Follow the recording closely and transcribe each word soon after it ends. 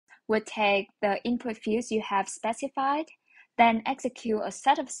would take the input fields you have specified, then execute a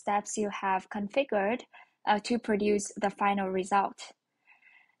set of steps you have configured to produce the final result.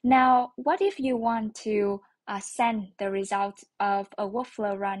 Now, what if you want to send the result of a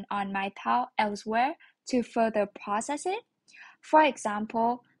workflow run on MindPal elsewhere to further process it? For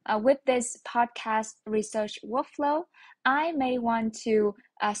example, with this podcast research workflow, I may want to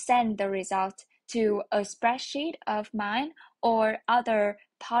send the result to a spreadsheet of mine or other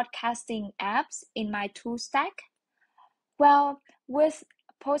podcasting apps in my tool stack. Well, with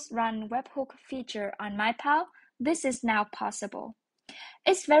PostRun Webhook feature on MindPal, this is now possible.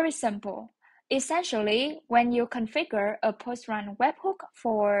 It's very simple. Essentially, when you configure a PostRun webhook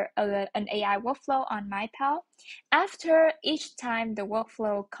for an AI workflow on MindPal, after each time the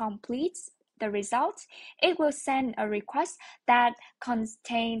workflow completes the results, it will send a request that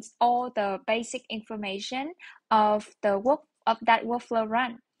contains all the basic information of that workflow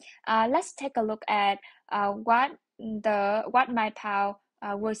run. Let's take a look at what MindPal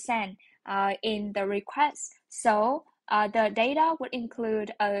will send in the request. So the data would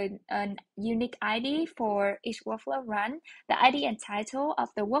include a unique ID for each workflow run, the ID and title of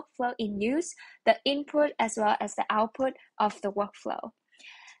the workflow in use, the input as well as the output of the workflow.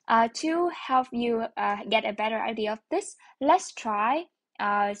 To help you get a better idea of this, let's try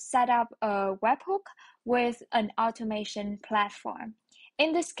set up a webhook with an automation platform.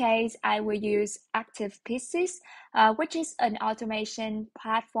 In this case, I will use Activepieces, which is an automation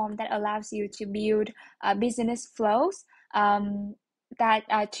platform that allows you to build business flows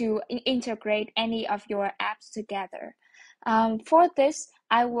to integrate any of your apps together. For this,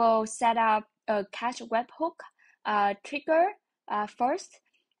 I will set up a catch webhook trigger first,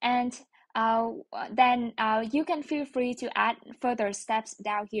 and then you can feel free to add further steps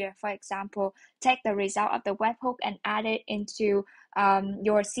down here. For example, take the result of the webhook and add it into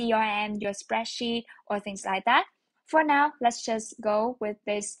your CRM, your spreadsheet, or things like that. For now, let's just go with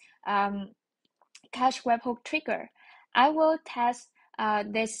this catch webhook trigger. I will test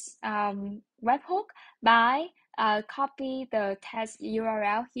this webhook by copy the test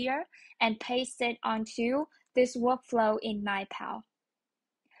URL here and paste it onto this workflow in MindPal.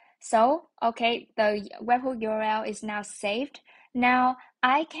 So, okay, the webhook URL is now saved. Now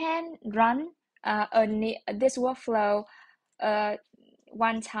I can run this workflow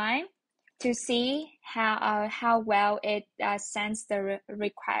one time to see how well it sends the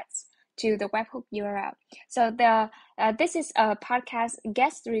requests to the webhook URL. So this is a podcast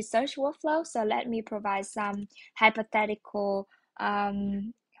guest research workflow. So let me provide some hypothetical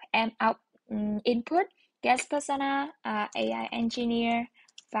input. Guest persona, AI engineer,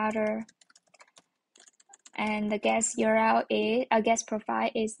 founder, and the guest URL is guest profile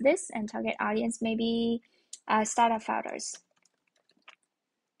is this, and target audience maybe startup founders.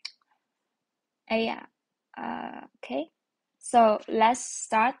 Yeah. Okay. So let's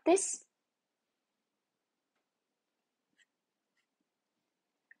start this.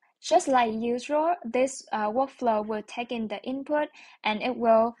 Just like usual, this workflow will take in the input and it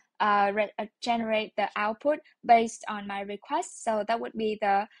will generate the output based on my request. So that would be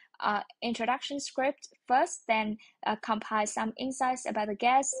the introduction script first, then compile some insights about the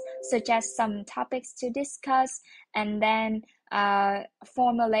guest, suggest some topics to discuss, and then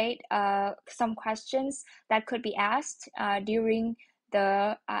formulate some questions that could be asked during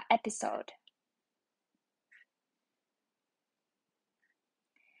the episode.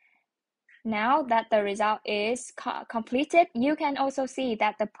 Now that the result is completed, you can also see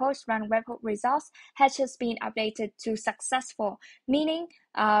that the PostRun Webhook results has just been updated to successful, meaning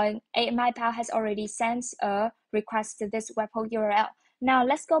MindPal has already sent a request to this webhook URL. Now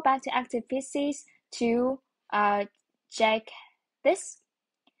let's go back to Activepieces to check this.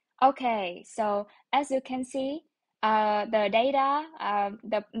 Okay, so as you can see, the data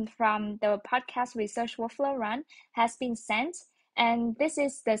from the podcast research workflow run has been sent. And this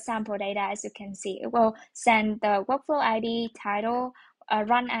is the sample data, as you can see. It will send the workflow ID, title,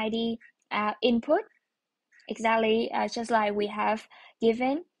 run ID, input, exactly just like we have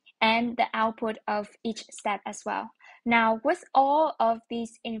given, and the output of each step as well. Now, with all of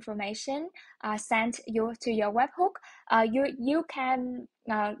these information sent to your webhook, you can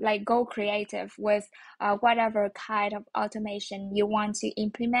like go creative with whatever kind of automation you want to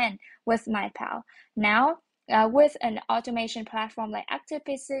implement with MindPal. Now, with an automation platform like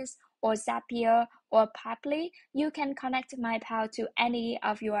Activepieces or Zapier or Pabbly, you can connect MindPal to any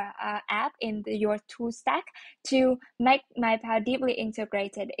of your app in your tool stack to make MindPal deeply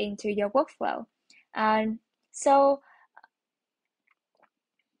integrated into your workflow. So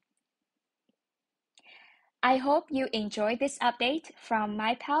I hope you enjoyed this update from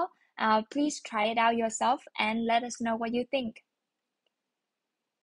MindPal. Please try it out yourself and let us know what you think.